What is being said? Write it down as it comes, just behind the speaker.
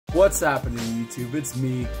What's happening, YouTube? It's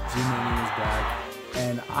me, G-Mania is back,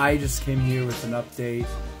 and I just came here with an update.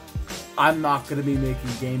 I'm not going to be making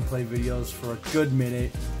gameplay videos for a good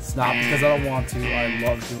minute. It's not because I don't want to. I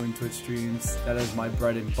love doing Twitch streams. That is my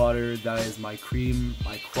bread and butter. That is my cream,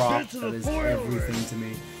 my crop. That is everything to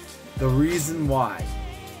me. The reason why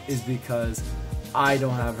is because I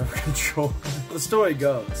don't have a controller. The story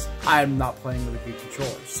goes, I'm not playing with a good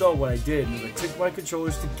controller. So what I did is I took my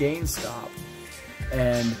controllers to GameStop.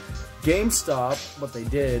 And GameStop, what they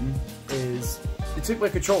did is they took my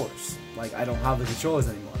controllers. Like, I don't have the controllers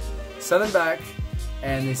anymore. Sent them back,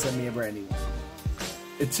 and they sent me a brand new one.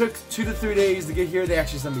 It took 2 to 3 days to get here. They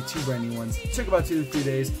actually sent me 2 brand new ones. It took about 2 to 3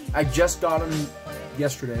 days. I just got them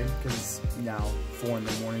yesterday, because it's now 4 in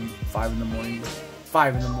the morning, 5 in the morning,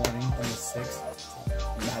 5 in the morning, almost 6.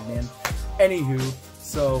 Madman. Anywho,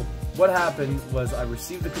 so what happened was I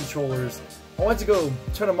received the controllers. I went to go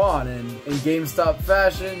turn them on, and in GameStop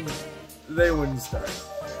fashion, they wouldn't start.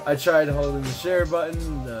 I tried holding the share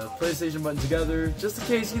button, the PlayStation button together, just in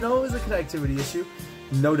case, you know, it was a connectivity issue.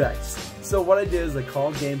 No dice. So what I did is I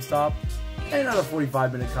called GameStop and had a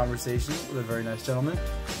 45-minute conversation with a very nice gentleman,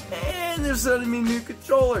 and they're sending me new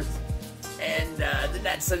controllers. And they're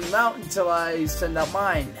not sending them out until I send out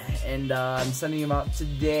mine, and I'm sending them out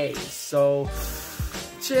today. So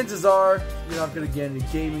chances are you're not going to get any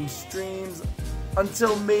gaming streams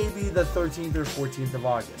until maybe the 13th or 14th of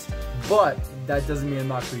August. But that doesn't mean I'm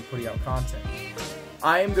not going to be putting out content.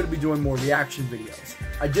 I am going to be doing more reaction videos.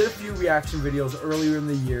 I did a few reaction videos earlier in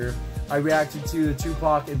the year. I reacted to the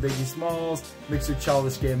Tupac and Biggie Smalls, mixed with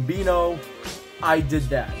Childish Gambino. I did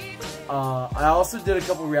that. I also did a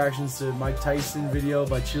couple reactions to Mike Tyson video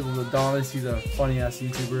by Chilo Adonis. He's a funny-ass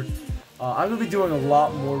YouTuber. I'm going to be doing a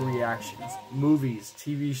lot more reactions. Movies,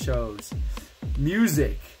 TV shows,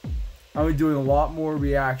 music. I'm going to be doing a lot more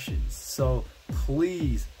reactions. So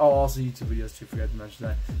please, oh, also YouTube videos too, forgot to mention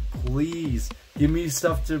that. Please give me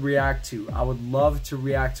stuff to react to. I would love to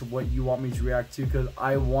react to what you want me to react to, because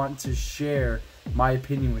I want to share my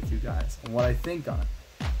opinion with you guys and what I think on it.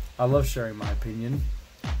 I love sharing my opinion.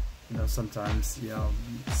 You know, sometimes, you know,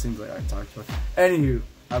 it seems like I talk to it. Anywho,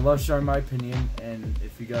 I love sharing my opinion, and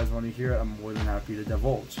if you guys want to hear it, I'm more than happy to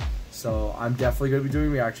divulge. So I'm definitely going to be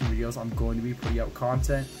doing reaction videos. I'm going to be putting out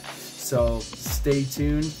content. So stay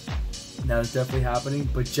tuned. That is definitely happening.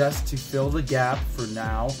 But just to fill the gap for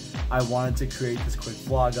now, I wanted to create this quick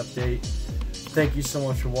vlog update. Thank you so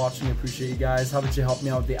much for watching. I appreciate you guys. How about you help me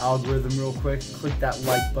out with the algorithm real quick? Click that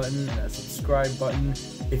like button and that subscribe button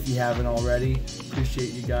if you haven't already.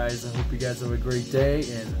 Appreciate you guys. I hope you guys have a great day,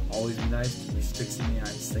 and always be nice. Keep your sticks in the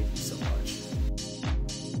ice. Thank you so much.